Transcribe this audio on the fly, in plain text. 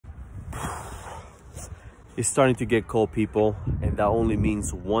It's starting to get cold, people, and that only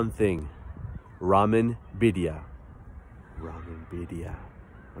means one thing: ramen birria. Ramen birria.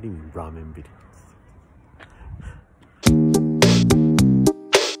 What do you mean ramen birria?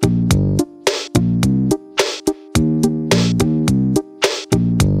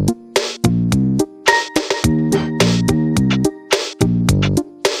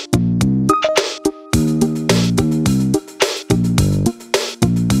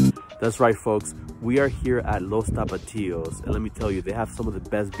 That's right, folks. We are here at Los Tapatios, and let me tell you, they have some of the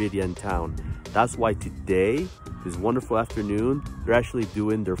best birria in town. That's why today, this wonderful afternoon, they're actually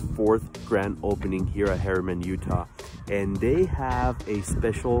doing their 4th grand opening here at Harriman, Utah. And they have a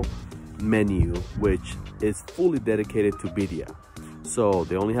special menu, which is fully dedicated to birria. So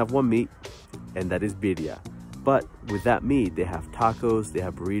they only have one meat, and that is birria. But with that meat, they have tacos, they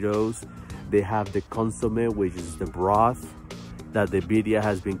have burritos, they have the consomme, which is the broth that the birria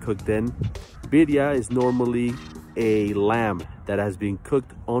has been cooked in. Birria is normally a lamb that has been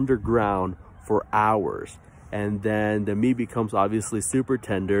cooked underground for hours, and then the meat becomes obviously super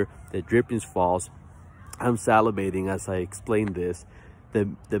tender, the drippings falls. I'm salivating as I explain this.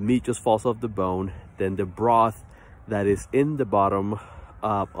 The meat just falls off the bone. Then the broth that is in the bottom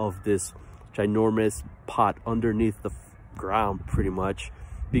of this ginormous pot underneath the ground pretty much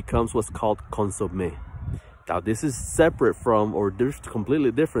becomes what's called consomme. Now this is separate from, or there's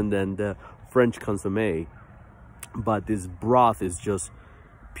completely different than the French consomme, but this broth is just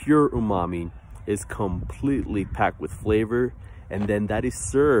pure umami. It's completely packed with flavor, and then that is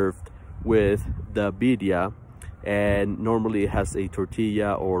served with the birria, and normally it has a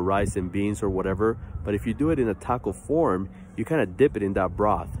tortilla or rice and beans or whatever, but if you do it in a taco form, you kind of dip it in that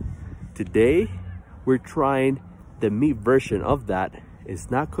broth. Today we're trying the meat version of that. It's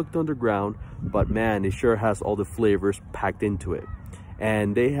not cooked underground, but man, it sure has all the flavors packed into it.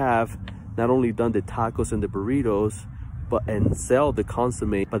 And they have not only done the tacos and the burritos, and sell the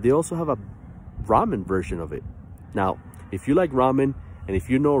consomme, but they also have a ramen version of it. Now, if you like ramen, and if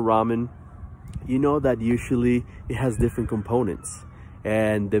you know ramen, you know that usually it has different components.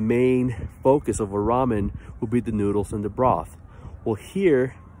 And the main focus of a ramen will be the noodles and the broth. Well,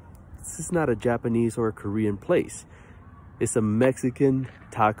 here, this is not a Japanese or a Korean place. It's a Mexican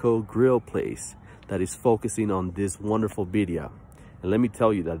taco grill place that is focusing on this wonderful birria. And let me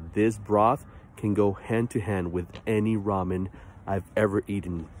tell you that this broth can go hand to hand with any ramen I've ever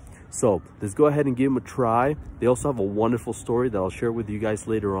eaten. So let's go ahead and give them a try. They also have a wonderful story that I'll share with you guys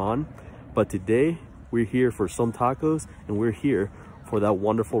later on. But today we're here for some tacos, and we're here for that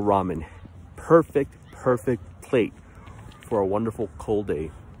wonderful ramen. Perfect plate for a wonderful cold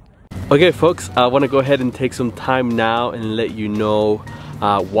day. Okay, folks, I want to go ahead and take some time now and let you know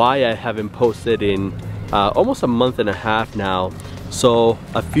why I haven't posted in almost a month and a half now. So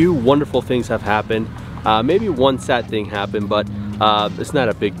a few wonderful things have happened. Maybe one sad thing happened, but it's not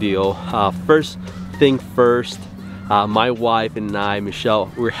a big deal. First thing first, my wife and I,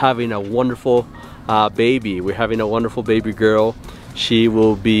 Michelle, we're having a wonderful baby. We're having a wonderful baby girl. She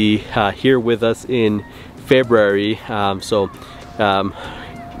will be here with us in February.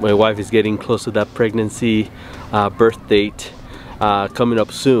 My wife is getting close to that pregnancy birth date coming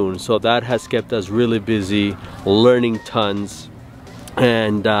up soon. So that has kept us really busy, learning tons.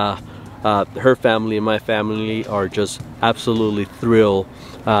 And her family and my family are just absolutely thrilled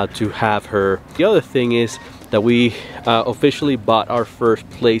to have her. The other thing is that we officially bought our first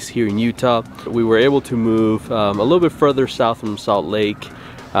place here in Utah. We were able to move a little bit further south from Salt Lake,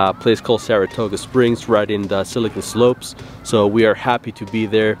 a place called Saratoga Springs, right in the Silicon Slopes. So we are happy to be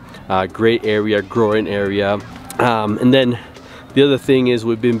there. Great area, growing area. And then the other thing is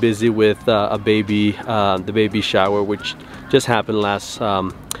we've been busy with the baby shower, which just happened last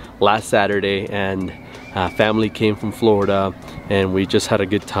Saturday, and family came from Florida, and we just had a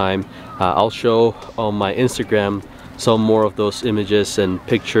good time. I'll show on my Instagram some more of those images and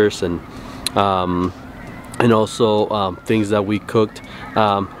pictures, and also things that we cooked.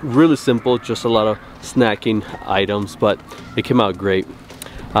 Really simple, just a lot of snacking items, but it came out great.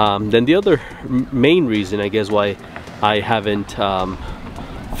 Then the other main reason, I guess, why I haven't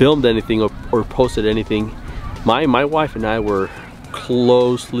filmed anything or posted anything, my wife and I were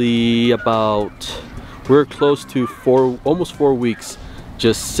close to almost 4 weeks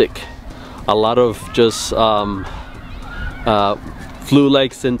just sick. A lot of just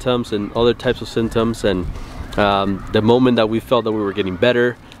flu-like symptoms and other types of symptoms, and the moment that we felt that we were getting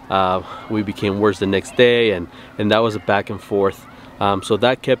better, we became worse the next day, and that was a back and forth. So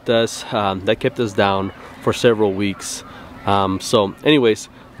that kept us down for several weeks. So anyways,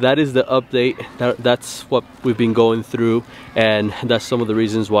 that is the update. That's what we've been going through, and that's some of the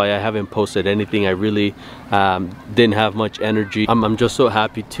reasons why I haven't posted anything. I really didn't have much energy. I'm just so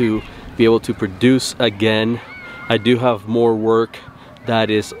happy to be able to produce again. I do have more work that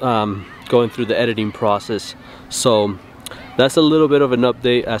is going through the editing process, so that's a little bit of an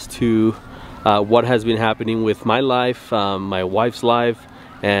update as to what has been happening with my life, my wife's life,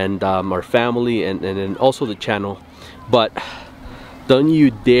 and our family, and also the channel. But don't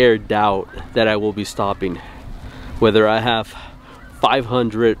you dare doubt that I will be stopping. Whether I have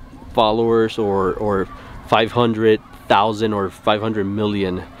 500 followers or 500,000 or 500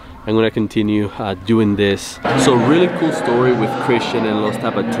 million, I'm gonna continue doing this. So really cool story with Christian and Los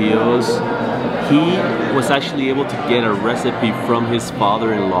Tapatios. He was actually able to get a recipe from his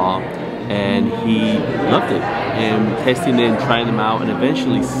father-in-law, and he loved it, and testing it and trying them out, and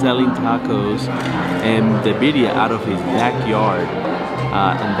eventually selling tacos and the birria out of his backyard.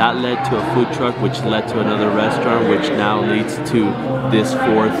 And that led to a food truck, which led to another restaurant, which now leads to this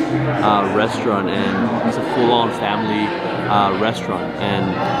fourth restaurant, and it's a full-on family restaurant. And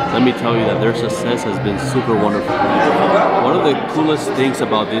let me tell you that their success has been super wonderful. One of the coolest things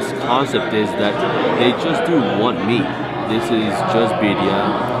about this concept is that they just do one meat. This is just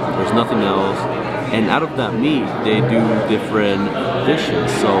birria. There's nothing else, and out of that meat they do different dishes.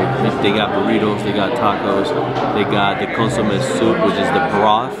 So they got burritos, they got tacos, they got the consomme soup, which is the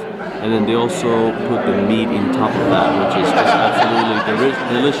broth, and then they also put the meat in top of that, which is just absolutely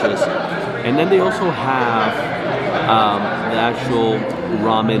delicious. And then they also have the actual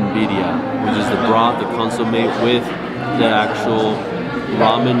ramen birria, which is the broth, the consomme with the actual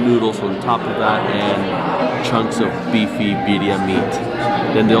ramen noodles on top of that, and chunks of beefy birria meat.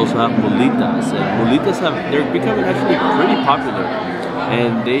 Then they also have mulitas, and mulitas they're becoming actually pretty popular,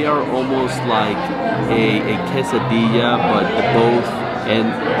 and they are almost like a quesadilla, but both,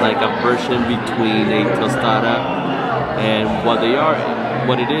 and like a version between a tostada. And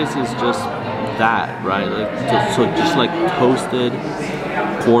what it is just that, right? Like so just like toasted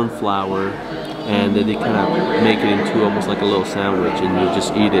corn flour, and then they kind of make it into almost like a little sandwich, and you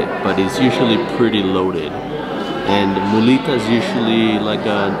just eat it. But it's usually pretty loaded. And mulita is usually like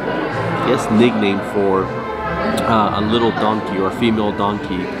a, I guess, nickname for a little donkey or a female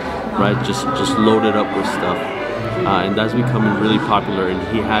donkey, right? Just loaded up with stuff, and that's becoming really popular, and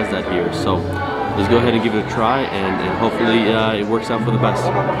he has that here. So let's go ahead and give it a try, and hopefully it works out for the best.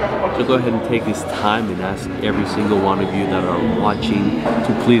 So go ahead and take this time and ask every single one of you that are watching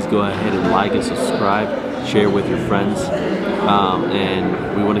to please go ahead and like and subscribe, share with your friends,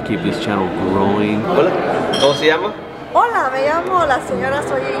 and we want to keep this channel growing. Hola, ¿cómo se llama? Hola, me llamo la señora,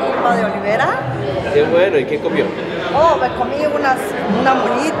 soy Irma de Olivera. Qué bueno, ¿y qué comió? Oh, me comí una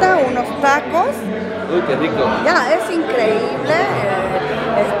molita, unos tacos. Uy, qué rico. Ya, es increíble.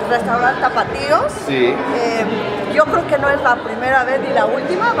 El restaurante Tapatios. Sí. Yo creo que no es la primera vez ni la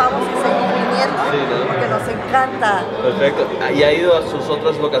última, vamos a seguir viniendo, sí, ¿no? Porque nos encanta. Perfecto. ¿Y ha ido a sus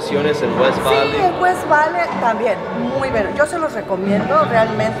otras locaciones en West Valley? Sí, en West Valley también, muy bien. Yo se los recomiendo,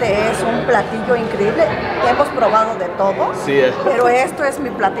 realmente es un platillo increíble. Hemos probado de todo, sí, pero esto es mi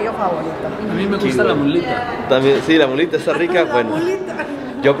platillo favorito. A mí me gusta la mulita. También, sí, la mulita está rica. La bueno. mulita.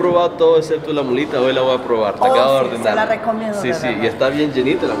 Yo he probado todo excepto la mulita, hoy la voy a probar. Te acabo de ordenar. Se la recomiendo. Sí, sí, y está bien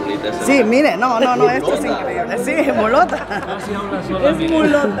llenita la mulita. Esa. Sí, mire, no, esto es increíble. Sí, mulota. Es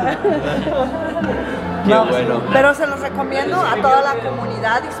mulota. Qué bueno. Pero se los recomiendo a toda la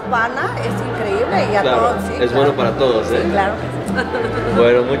comunidad hispana, es increíble y a claro, todos. Sí, es claro. bueno para todos, ¿eh? Sí, claro.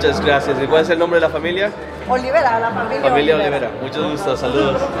 Bueno, muchas gracias. ¿Y cuál es el nombre de la familia? Olivera, la familia Olivera. Mucho gusto,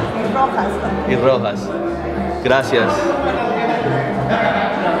 saludos. Y Rojas. Y Rojas. Gracias.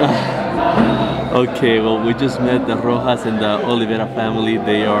 Okay, well, we just met the Rojas and the Olivera family.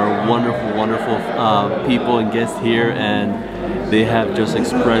 They are wonderful, wonderful people and guests here, and they have just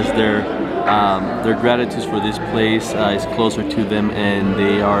expressed their gratitude for this place. It's closer to them, and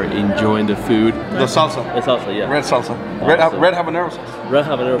they are enjoying the food. The salsa. The salsa, yeah. Red salsa. Awesome. Red habanero salsa. Red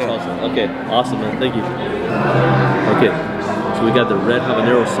habanero salsa. Okay, awesome, man. Thank you. Okay, so we got the red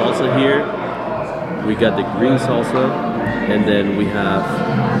habanero salsa here. We got the green salsa, and then we have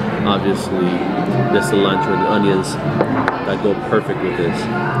obviously the cilantro and the onions that go perfect with this.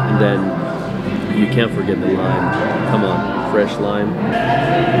 And then you can't forget the lime. Come on, fresh lime.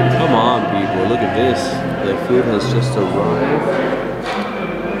 Come on, people, look at this. The food has just arrived.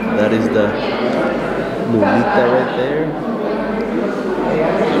 That is the mulita right there.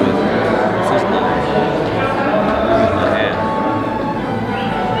 This is nice.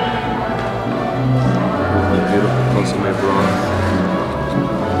 Beautiful consomme broth.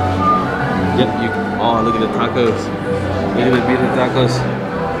 Yep, oh, look at the tacos. Look at the birria tacos.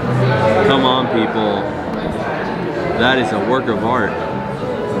 Come on, people. That is a work of art.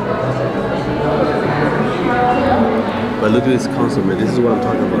 But look at this consomme. This is what I'm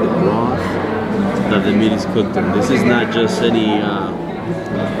talking about. The broth that the meat is cooked in. This is not just any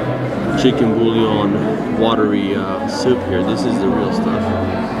chicken bouillon, watery soup here. This is the real stuff.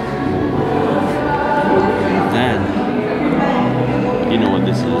 And then, you know what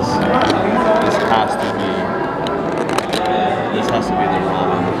this is? This has to be the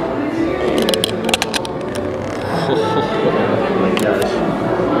ramen. Oh my gosh.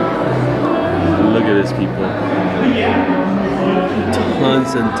 Look at this, people.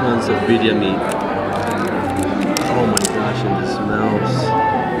 Tons and tons of birria meat. Oh my gosh, and this smells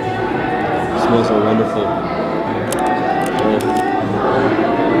so wonderful. Oh,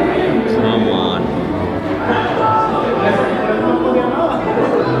 come on.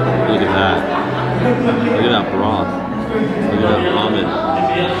 Look at that. Look at that broth. Look at that ramen.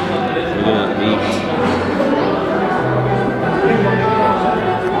 Look at that meat.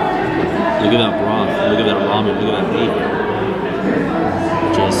 Look at that broth. Look at that ramen. Look at that meat.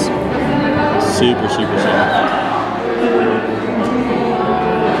 Just super, super soft.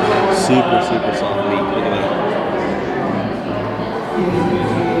 Super, super soft meat. Look at that.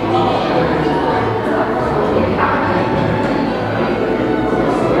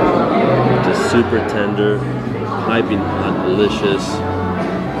 Just super tender, piping hot, delicious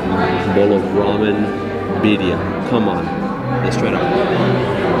bowl of ramen birria. Come on, let's try it out.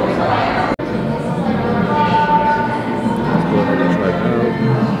 Let's go ahead and try it out.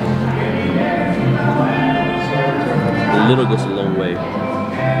 A little goes a long way.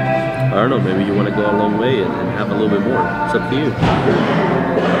 I don't know, maybe you want to go a long way and have a little bit more. It's up to you.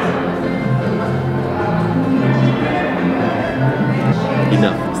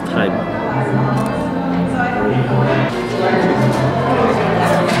 Enough, it's time.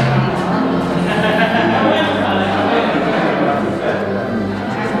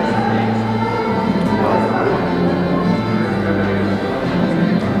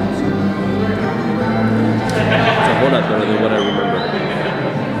 It's a whole lot better than what I remember.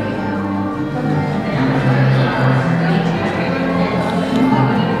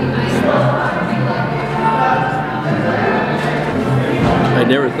 I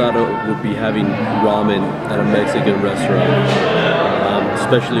never thought I would be having ramen at a Mexican restaurant,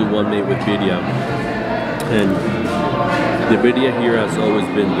 especially one made with birria. And the birria here has always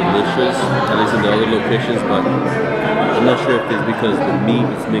been delicious, at least in the other locations, but I'm not sure if it's because the meat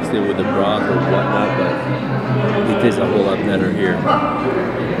is mixed in with the broth or whatnot, but it tastes a whole lot better here.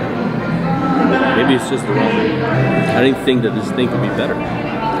 Maybe it's just the ramen. I didn't think that this thing could be better,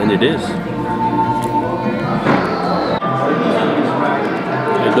 and it is.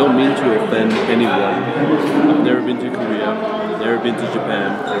 I don't mean to offend anyone. I've never been to Korea, never been to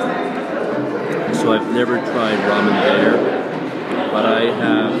Japan, so I've never tried ramen there, but I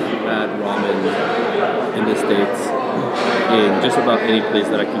have had ramen in the States in just about any place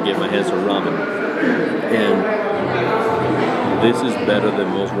that I can get my hands on ramen. And this is better than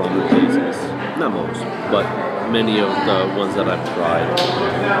most ramen places. Not most, but many of the ones that I've tried.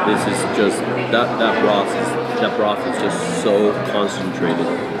 This is just, that broth is just so concentrated,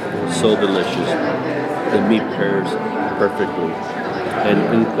 so delicious. The meat pairs perfectly.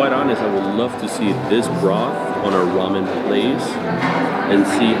 And quite honest, I would love to see this broth on a ramen place and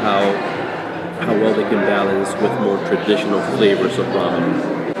see how well they can balance with more traditional flavors of ramen.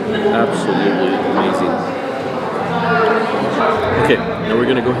 Absolutely amazing. Okay, now we're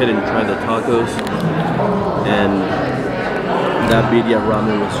gonna go ahead and try the tacos. And that birria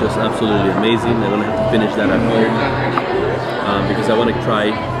ramen was just absolutely amazing. I'm gonna have to finish that at home because I want to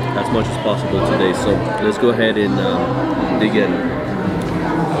try as much as possible today. So let's go ahead and dig in.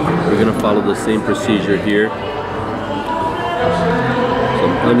 We're gonna follow the same procedure here.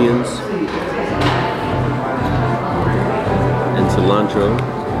 Some onions and cilantro.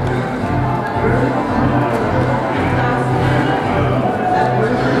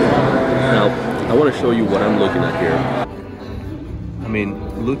 Now, I want to show you what I'm looking at here. I mean,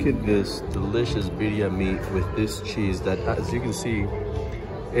 look at this delicious birria meat with this cheese that, as you can see,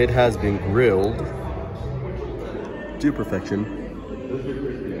 it has been grilled to perfection.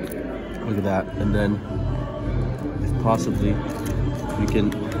 Look at that. And then, if possibly, you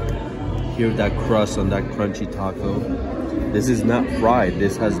can hear that crust on that crunchy taco. This is not fried.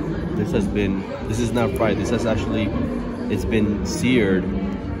 This is not fried. This has actually, it's been seared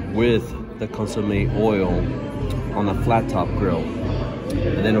with the consomme oil on a flat top grill.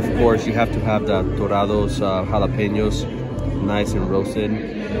 And then of course you have to have the dorados jalapenos nice and roasted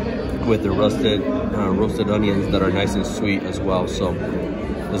with the roasted onions that are nice and sweet as well. So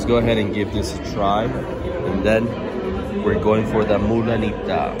Let's go ahead and give this a try. And then we're going for the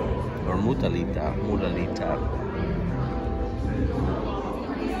mulalita. Or mutalita.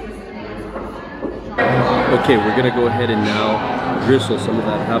 Okay, we're gonna go ahead and now drizzle some of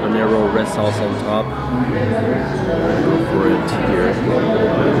that habanero red sauce on top. Go for it here.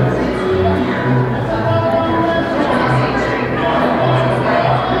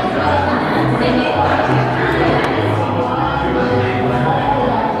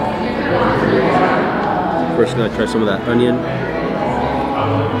 First, gonna try some of that onion.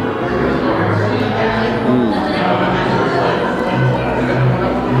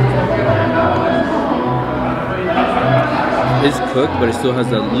 It's cooked, but it still has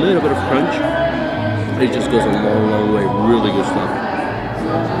that little bit of crunch. It just goes a long, long way. Really good stuff.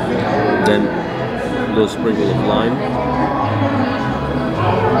 Then a little sprinkle of lime.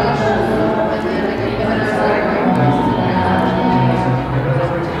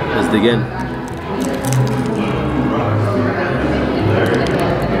 Let's dig in.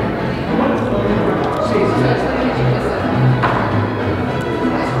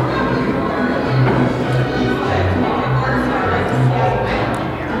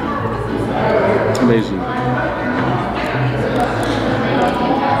 Amazing.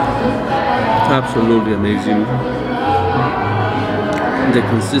 Absolutely amazing. The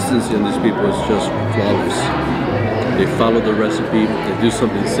consistency on these people is just flawless. They follow the recipe, they do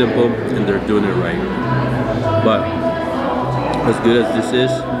something simple, and they're doing it right. But as good as this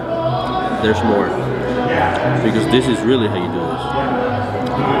is, there's more. Because this is really how you do this.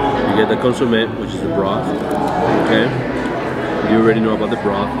 You get the consommé, which is the broth. Okay? You already know about the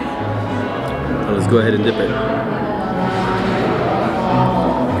broth. Let's go ahead and dip it.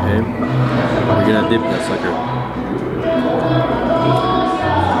 Okay, we're gonna dip that sucker.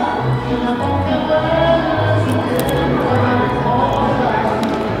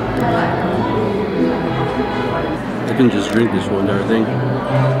 I can just drink this one there, I think.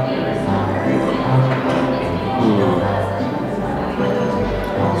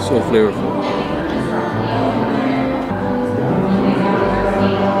 So flavorful.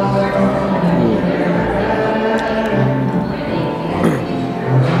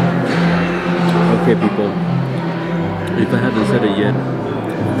 Okay, people, if I haven't said it yet,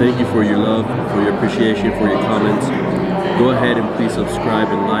 thank you for your love, for your appreciation, for your comments. Go ahead and please subscribe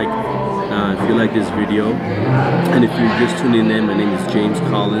and like if you like this video. And if you're just tuning in, my name is James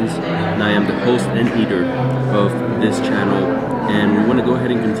Collins, and I am the host and eater of this channel. And we want to go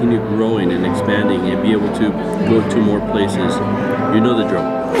ahead and continue growing and expanding and be able to go to more places. You know the drill.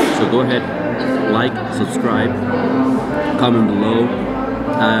 So go ahead, like, subscribe, comment below.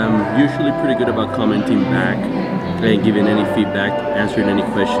 I'm usually pretty good about commenting back and giving any feedback, answering any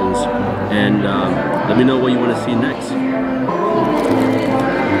questions, and let me know what you want to see next.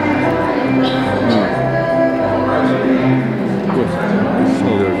 So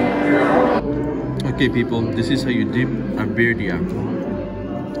good. Okay, people, this is how you dip a birria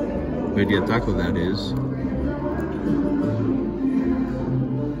taco, that is.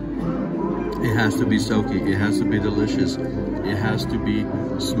 It has to be soaky, it has to be delicious, it has to be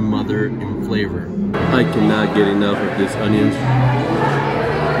smothered in flavor. I cannot get enough of these onions.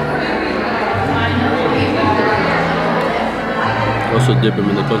 Also dip them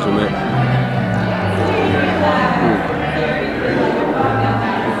in the consommé.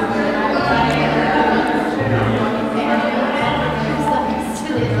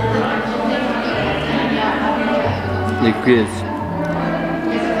 It creates,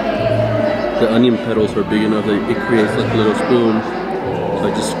 the onion petals are big enough that it creates like a little spoon. So I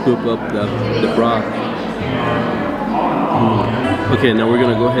just scoop up the broth. Okay, now we're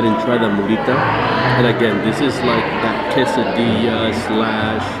gonna go ahead and try the mulita. And again, this is like that quesadilla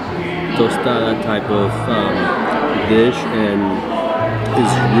slash tostada type of dish, and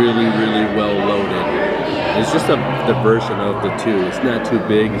is really, really well loaded. It's just the version of the two. It's not too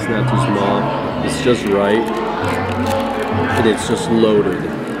big, it's not too small. It's just right, and it's just loaded.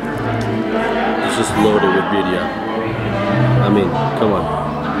 It's just loaded with birria. I mean, come on.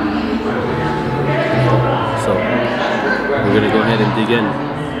 So, we're gonna go ahead and dig in.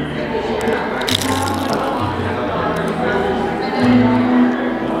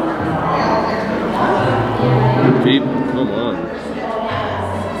 Keep, come on.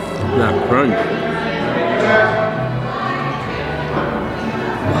 That crunch.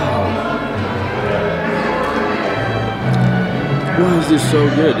 Why is this so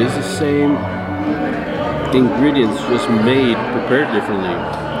good? It's the same ingredients, just made, prepared differently.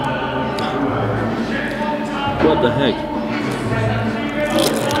 What the heck?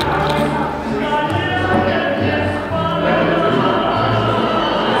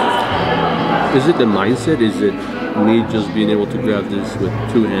 Is it the mindset? Is it me just being able to grab this with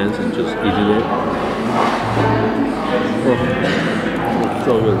 2 hands and just eating it? Oh,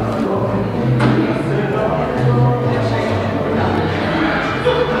 so good.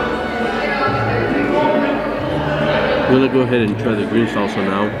 I'm gonna go ahead and try the green salsa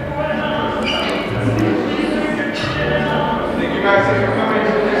now.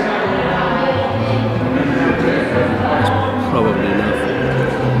 It's probably enough.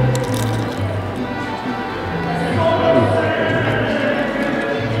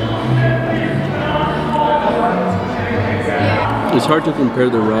 It's hard to compare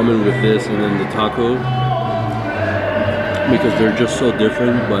the ramen with this and then the taco because they're just so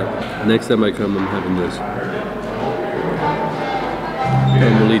different, but next time I come I'm having this.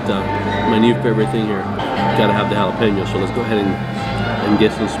 Molita, my new favorite thing here. Gotta have the jalapeno, so let's go ahead and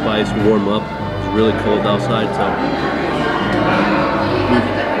get some spice, warm up. It's really cold outside, so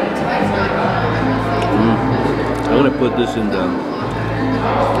I'm gonna put this in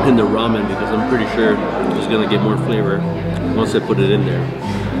the ramen because I'm pretty sure it's gonna get more flavor once I put it in there.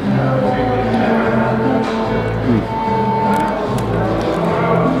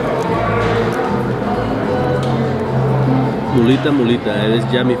 Mulita, eres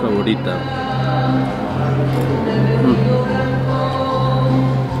ya mi favorita.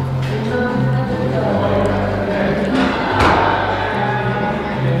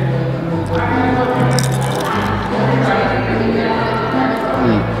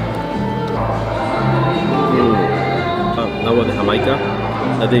 Agua de Jamaica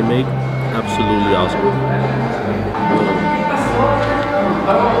that they make, absolutely awesome.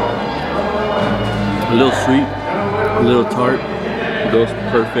 A little sweet, a little tart, goes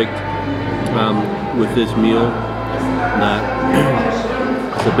perfect with this meal. That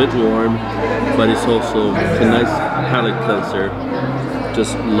it's a bit warm, but it's also a nice palate cleanser.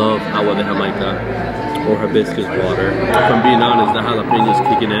 Just love agua de Jamaica or hibiscus water. If I'm being honest, the jalapeno is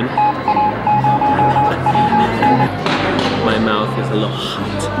kicking in. My mouth is a little hot.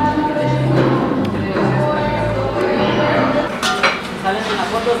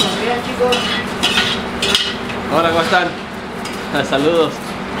 Hola, ¿cómo están? Saludos.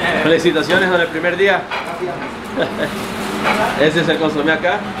 Felicitaciones en el primer día. ¿Ese es el consomé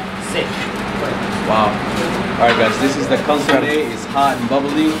acá? Sí. Wow. Alright guys, this is the consomé. It's hot and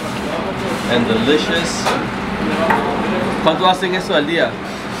bubbly and delicious. ¿Cuánto hacen eso al día?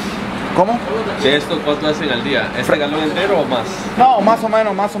 ¿Cómo? ¿De esto cuánto hacen al día? ¿Este galón entero o más? No, más o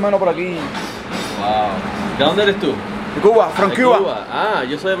menos por aquí. Wow. ¿De dónde eres tú? De Cuba, from De Cuba. Cuba. Ah,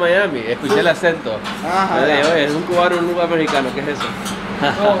 yo soy de Miami. Escuché el acento. Ajá. Oye, es un cubano, un lugar mexicano. ¿Qué es eso?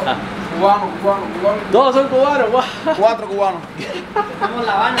 Cubano. Todos son cubanos. Wow. 4 cubanos. Tenemos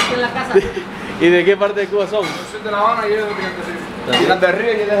La Habana aquí en la casa. ¿Y de qué parte de Cuba son? Yo soy de La Habana y yo de Pinar del Río. Pinar del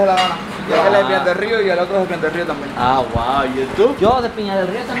Río y él es de La Habana. Y él es de Pinar del Río y el otro es de Pinar del Río también. Ah, wow. ¿Y tú? Yo de Piña del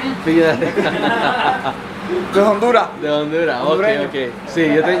Río también. De Honduras. De Honduras, Hondureño. ok. Sí,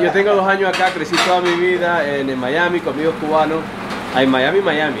 yo tengo 2 años acá, crecí toda mi vida en Miami con amigos cubanos. Hay Miami,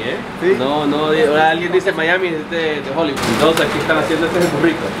 ¿eh? Sí. No, ahora alguien dice Miami es de Hollywood. Entonces aquí están haciendo este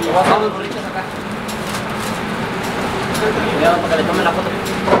burrito. Vamos los burritos acá. Cuidado para que le tomen la foto.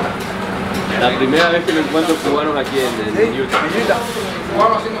 La primera vez que me encuentro cubanos aquí en Utah.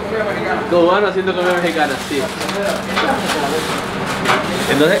 Cubano haciendo comida mexicana. Cubanos haciendo comida mexicana, sí.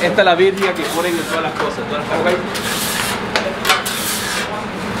 Entonces esta es la birria que ponen en todas las cosas, todas las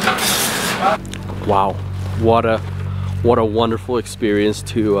Wow, what a wonderful experience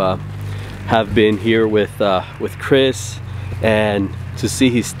to have been here with Chris and to see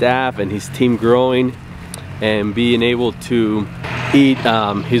his staff and his team growing and being able to eat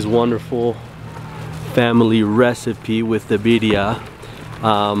his wonderful family recipe with the birria.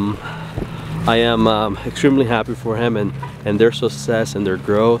 I am extremely happy for him and their success and their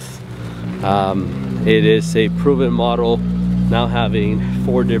growth. It is a proven model, now having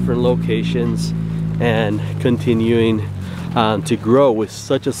 4 different locations and continuing to grow with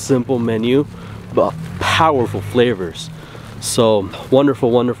such a simple menu but powerful flavors. So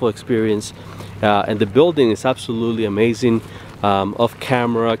wonderful experience, and the building is absolutely amazing. Off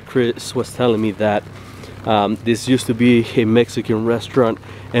camera, Chris was telling me that this used to be a Mexican restaurant,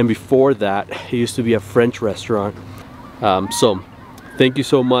 and before that it used to be a French restaurant. So thank you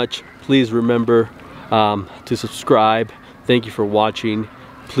so much. Please remember to subscribe. Thank you for watching.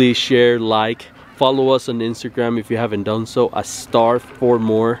 Please share, like, follow us on Instagram if you haven't done so. A star for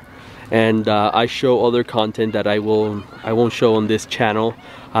more. And I show other content that I won't show on this channel.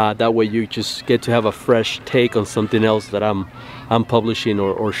 That way you just get to have a fresh take on something else that I'm publishing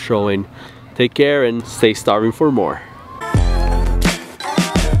or showing. Take care and stay starving for more.